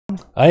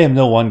I am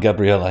no Juan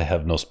Gabriel, I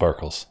have no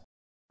sparkles.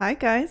 Hi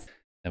guys.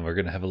 And we're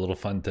gonna have a little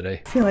fun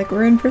today. I feel like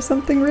we're in for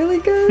something really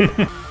good.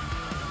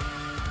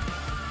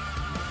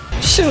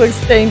 She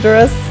looks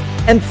dangerous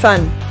and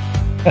fun.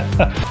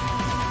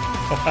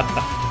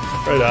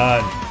 Right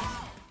on.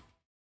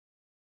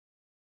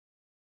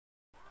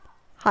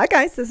 Hi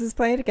guys, this is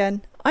Play It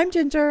Again. I'm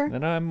Ginger.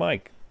 And I'm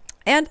Mike.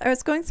 And I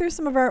was going through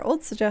some of our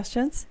old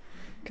suggestions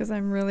because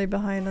I'm really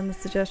behind on the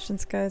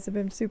suggestions, guys. I've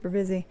been super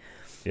busy.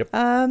 Yep.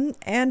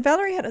 And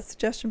Valerie had a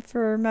suggestion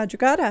for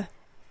Madrugada,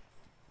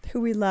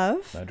 who we love.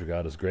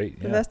 Madrugada's great.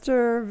 The Yeah.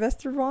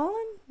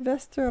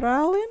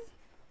 Westeralen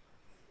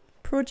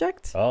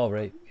project. Oh,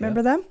 right.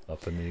 Remember them?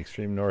 Up in the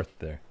extreme north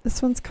there.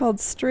 This one's called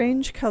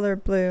Strange Color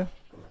Blue.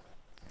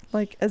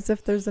 Like as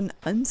if there's an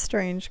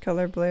unstrange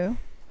color blue.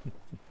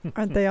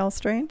 Aren't they all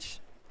strange?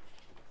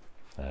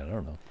 I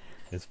don't know.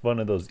 It's one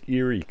of those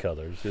eerie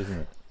colors, isn't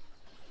it?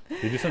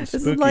 If you do something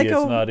Is spooky, it like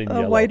it's not in a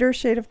yellow. whiter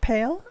shade of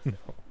pale? No.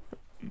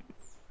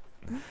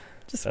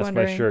 Just That's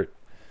wondering. my shirt.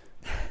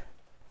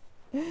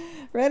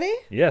 Ready?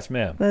 Yes,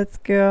 ma'am. Let's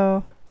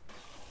go.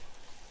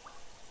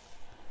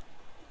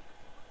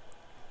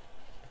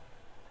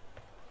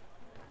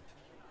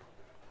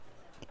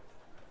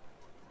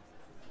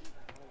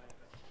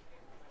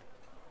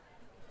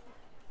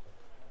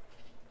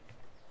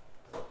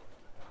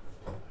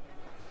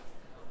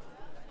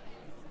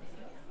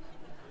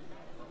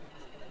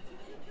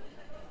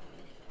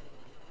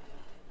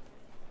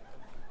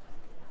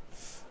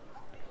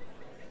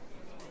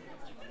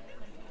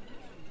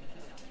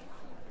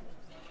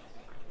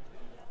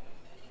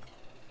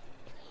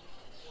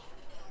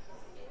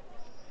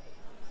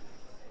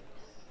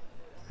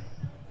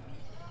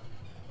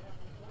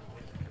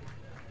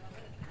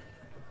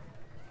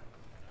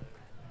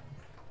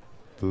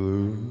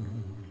 Blue,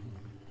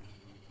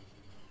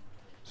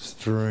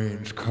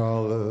 strange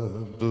color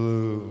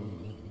blue,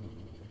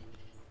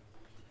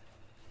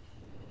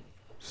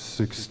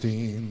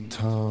 16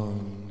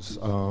 tons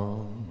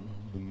on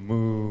the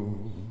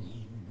moon.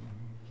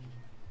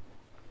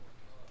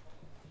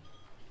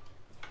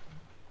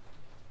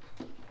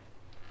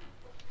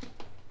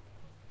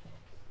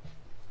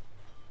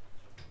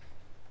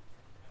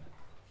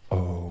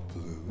 Oh,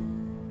 blue.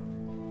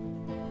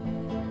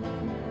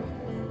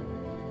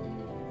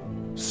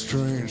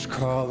 Strange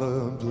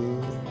color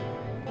blue,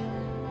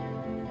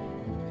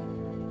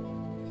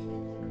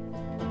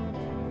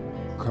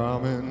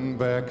 coming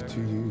back to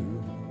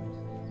you,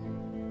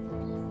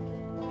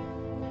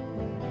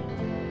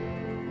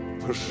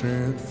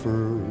 pushing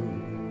through,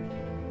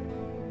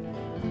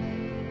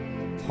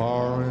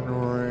 pouring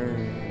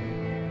rain,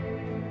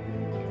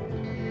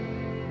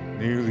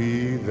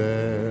 nearly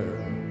there,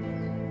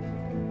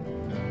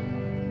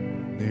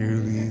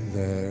 nearly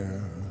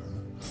there.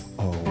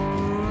 Oh.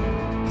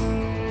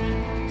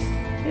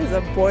 He has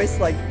a voice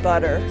like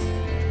butter.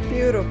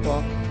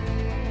 Beautiful.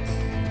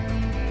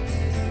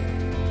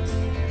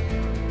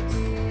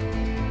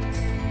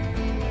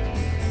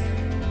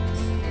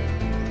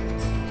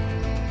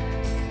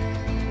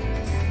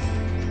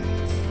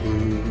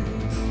 Blue,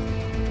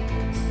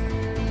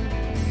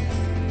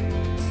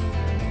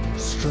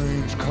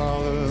 strange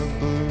color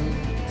blue,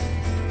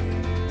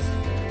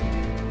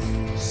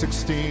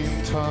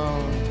 16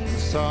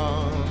 tons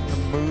on the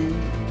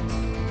moon.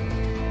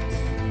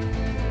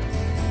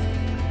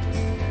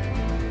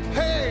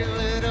 Hey,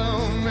 little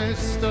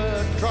Mr.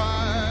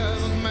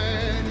 Driver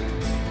Man,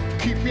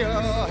 keep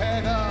your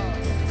head up.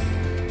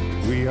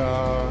 We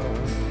are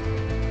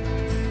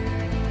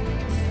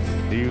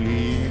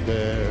nearly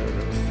there.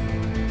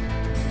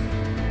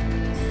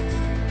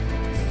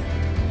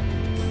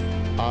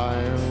 I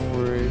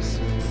am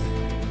racing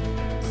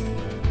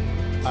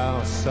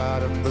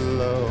outside and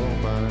below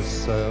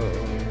myself.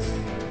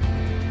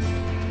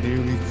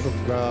 Nearly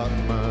forgot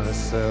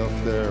myself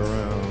there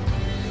around.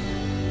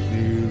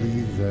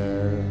 Nearly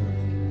there.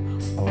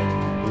 Oh,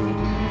 blue.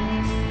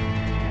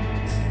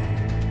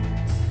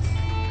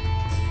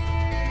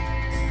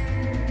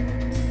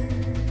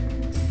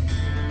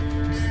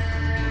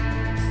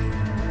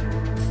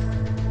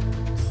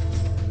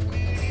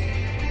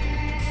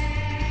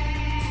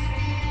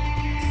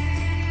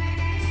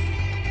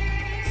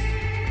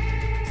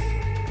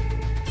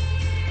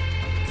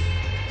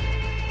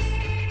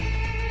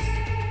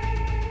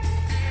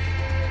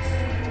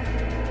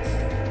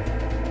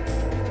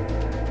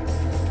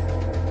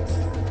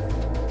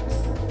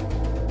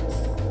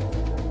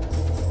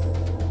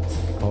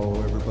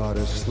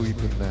 Everybody's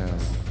sleeping now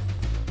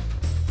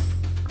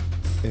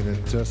in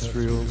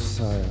industrial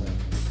silence,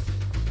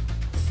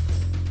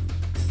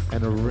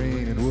 and the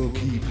rain will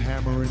keep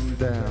hammering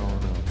down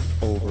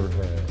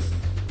overhead.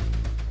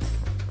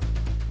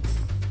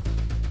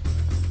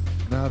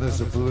 Now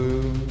there's a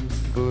blue,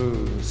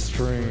 blue,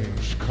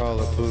 strange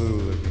color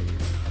blue in me.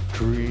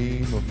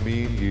 Dream of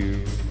me and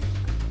you.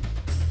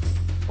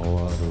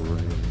 Oh, the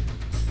rain,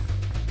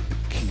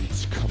 it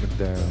keeps coming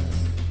down.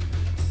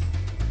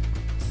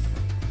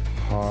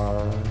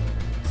 Hard,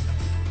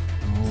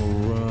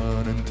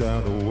 running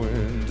down the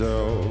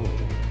window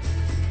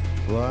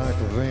like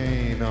a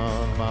vein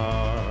on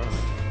Mars.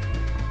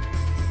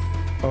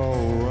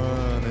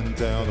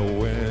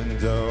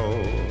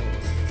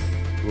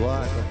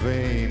 like a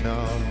vein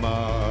on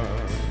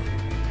Mars.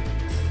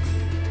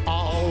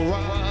 All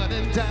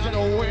running down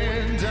a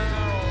window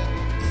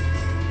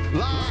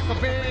like a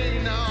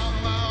vein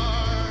on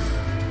Mars.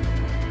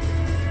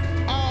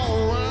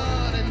 All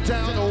running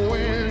down a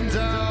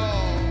window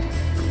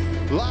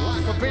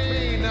like a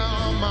vein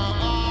on my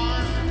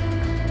arm.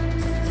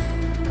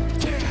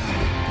 Yeah.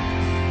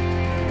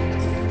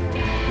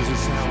 This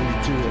is how we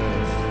do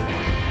it.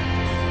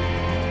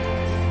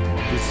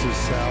 This is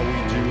how we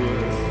do it.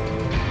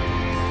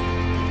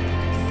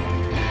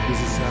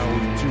 This is how we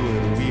do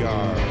it. We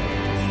are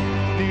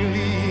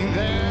nearly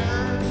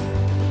there.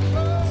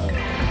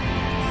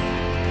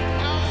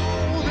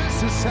 Oh, this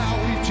is how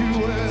we do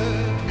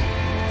it.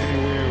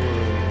 Anywhere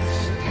it's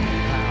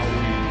how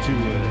we do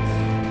it.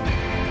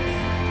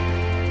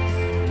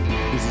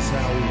 This is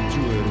how we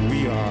do it. We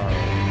are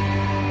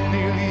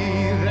nearly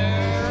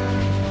there.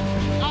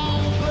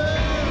 All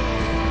blue.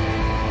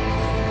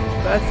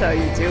 That's how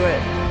you do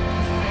it.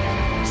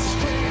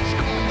 Strange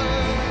color,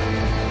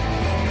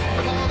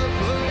 color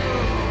blue.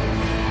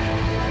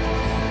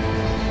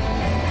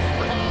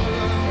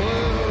 Color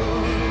blue.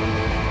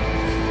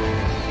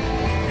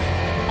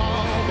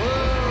 All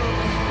blue,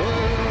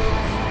 blue,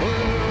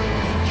 blue.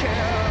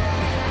 Yeah.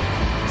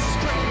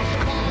 Strange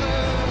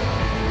color,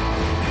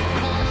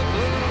 color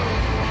blue.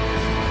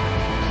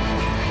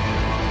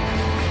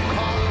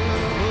 Color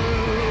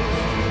blue.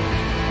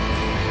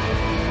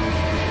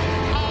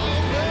 All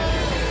blue,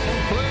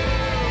 blue,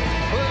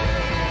 blue.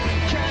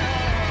 Yeah.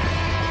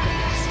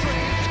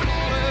 Strange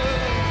color,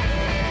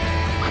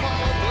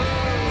 color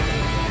blue.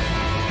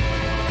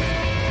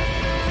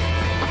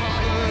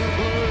 Color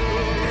blue.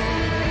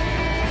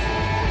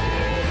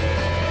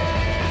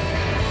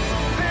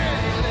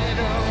 Hey,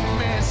 little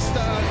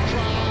Mr.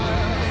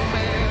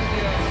 Driving,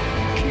 you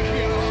keep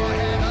your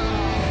head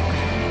up.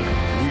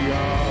 We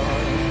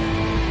are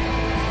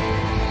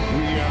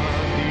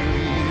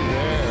nearly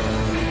there.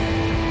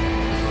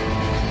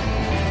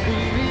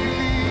 Nearly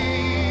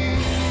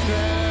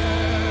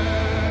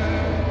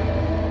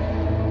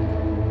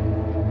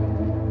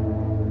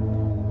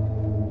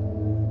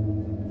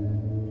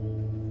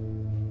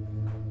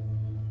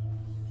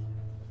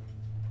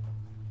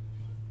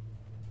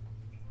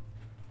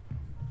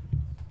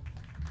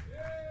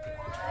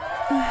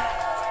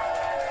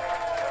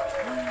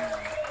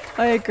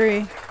I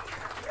agree.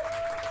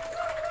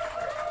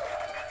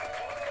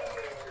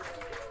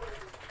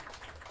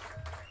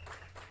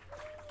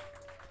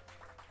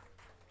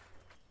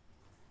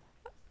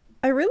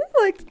 I really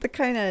liked the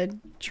kind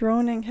of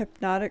droning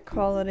hypnotic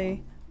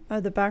quality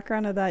of the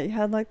background of that. You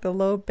had like the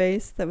low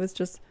bass that was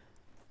just,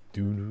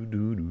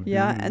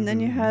 yeah, and then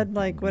you had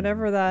like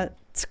whatever that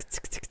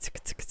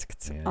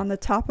Yeah. on the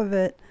top of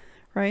it,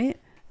 right?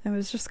 It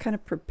was just kind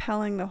of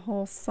propelling the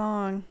whole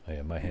song. Oh,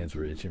 yeah, my hands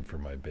were itching for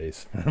my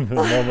bass from the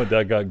moment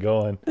that got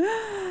going.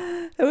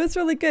 It was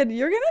really good.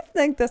 You're going to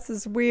think this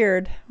is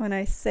weird when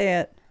I say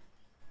it,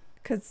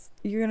 because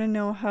you're going to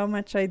know how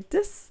much I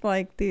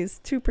dislike these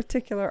two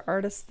particular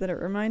artists that it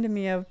reminded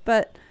me of.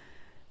 But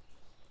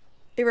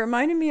it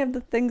reminded me of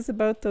the things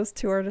about those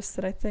two artists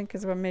that I think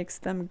is what makes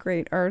them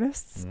great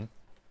artists. Mhm.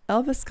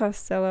 Elvis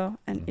Costello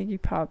and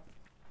Iggy Pop.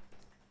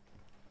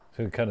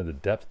 So kind of the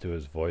depth to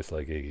his voice,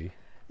 like Iggy.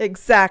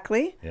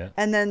 Exactly. Yeah.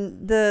 And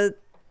then the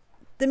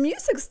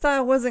music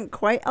style wasn't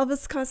quite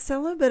Elvis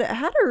Costello, but it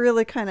had a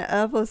really kind of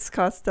Elvis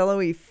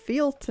Costello-y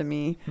feel to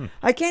me.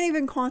 I can't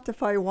even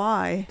quantify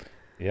why.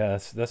 Yeah,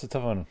 that's a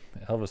tough one.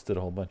 Elvis did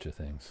a whole bunch of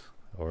things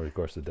over the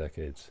course of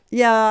decades.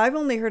 Yeah, I've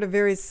only heard a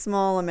very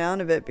small amount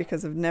of it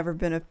because I've never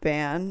been a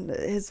fan.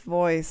 His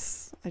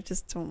voice, I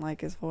just don't like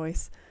his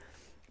voice.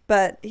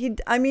 But he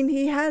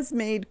has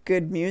made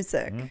good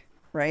music,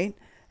 right?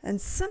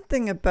 And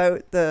something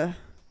about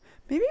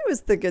maybe it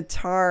was the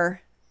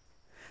guitar,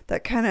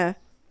 that kind of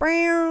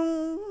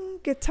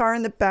guitar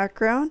in the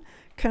background,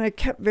 kind of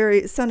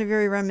sounded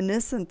very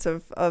reminiscent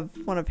of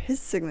one of his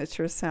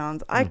signature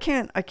sounds. I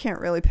can't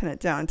really pin it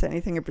down to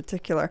anything in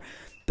particular,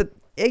 but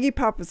Iggy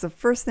Pop was the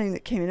first thing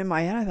that came into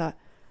my head. I thought,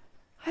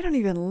 I don't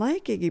even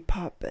like Iggy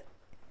Pop, but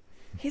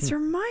he's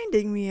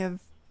reminding me of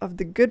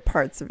the good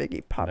parts of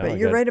Iggy Pop. Now But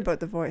you're right about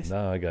the voice.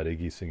 Now I got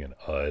Iggy singing,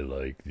 I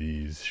like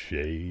these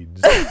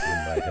shades in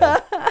my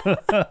head.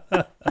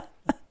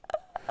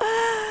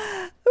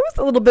 It was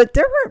a little bit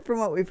different from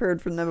what we've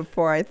heard from them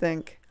before, I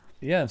think.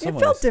 Yeah, in some It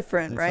ways, felt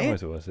different, in right?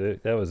 some ways it was.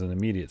 That was an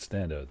immediate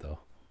standout, though.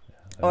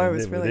 Oh, it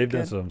was really They've good.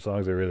 done some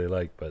songs I really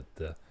like, but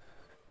that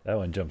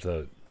one jumps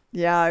out.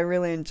 Yeah, I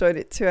really enjoyed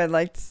it too. I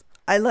liked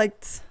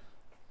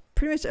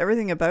pretty much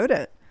everything about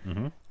it.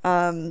 Mm-hmm.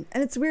 And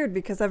it's weird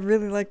because I've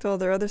really liked all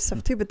their other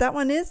stuff too, but that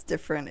one is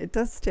different. It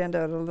does stand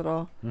out a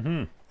little.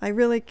 Mm-hmm. I'm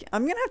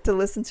gonna have to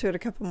listen to it a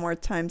couple more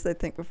times, I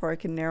think, before I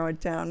can narrow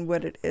it down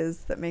what it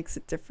is that makes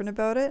it different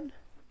about it.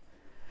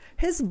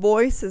 His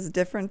voice is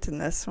different in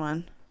this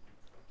one.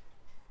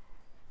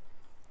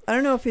 I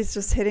don't know if he's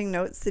just hitting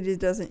notes that he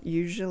doesn't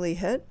usually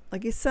hit.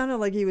 Like, he sounded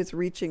like he was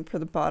reaching for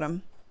the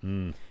bottom.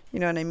 Mm. You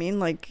know what I mean?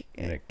 Like,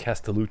 In a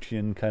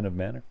Castelluccian kind of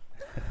manner.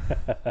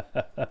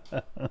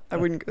 I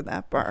wouldn't go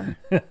that far.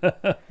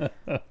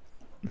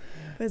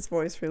 His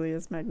voice really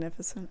is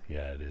magnificent.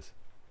 Yeah, it is.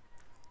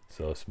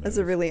 So smooth. There's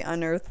a really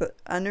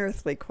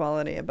unearthly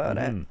quality about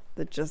it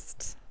that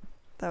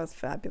was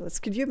fabulous.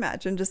 Could you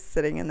imagine just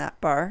sitting in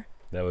that bar?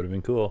 That would have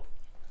been cool.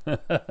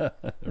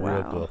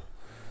 Real cool.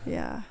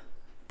 Yeah,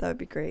 that would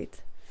be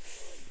great.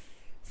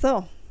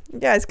 So, you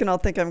guys can all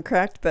think I'm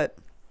cracked, but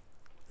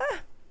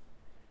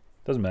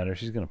Doesn't matter.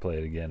 She's going to play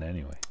it again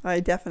anyway. I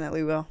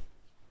definitely will.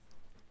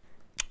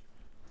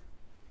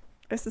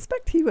 I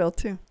suspect he will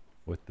too.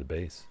 With the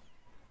bass.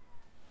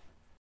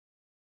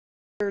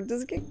 Or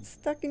does it get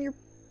stuck in your...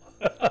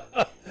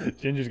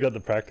 Ginger's got the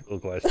practical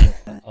question.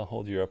 I'll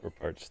hold your upper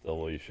part still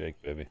while you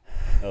shake, baby.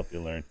 Help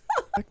you learn.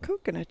 A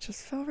coconut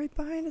just fell right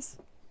behind us.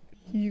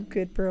 You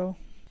good, bro.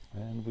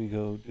 And we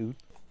go, dude.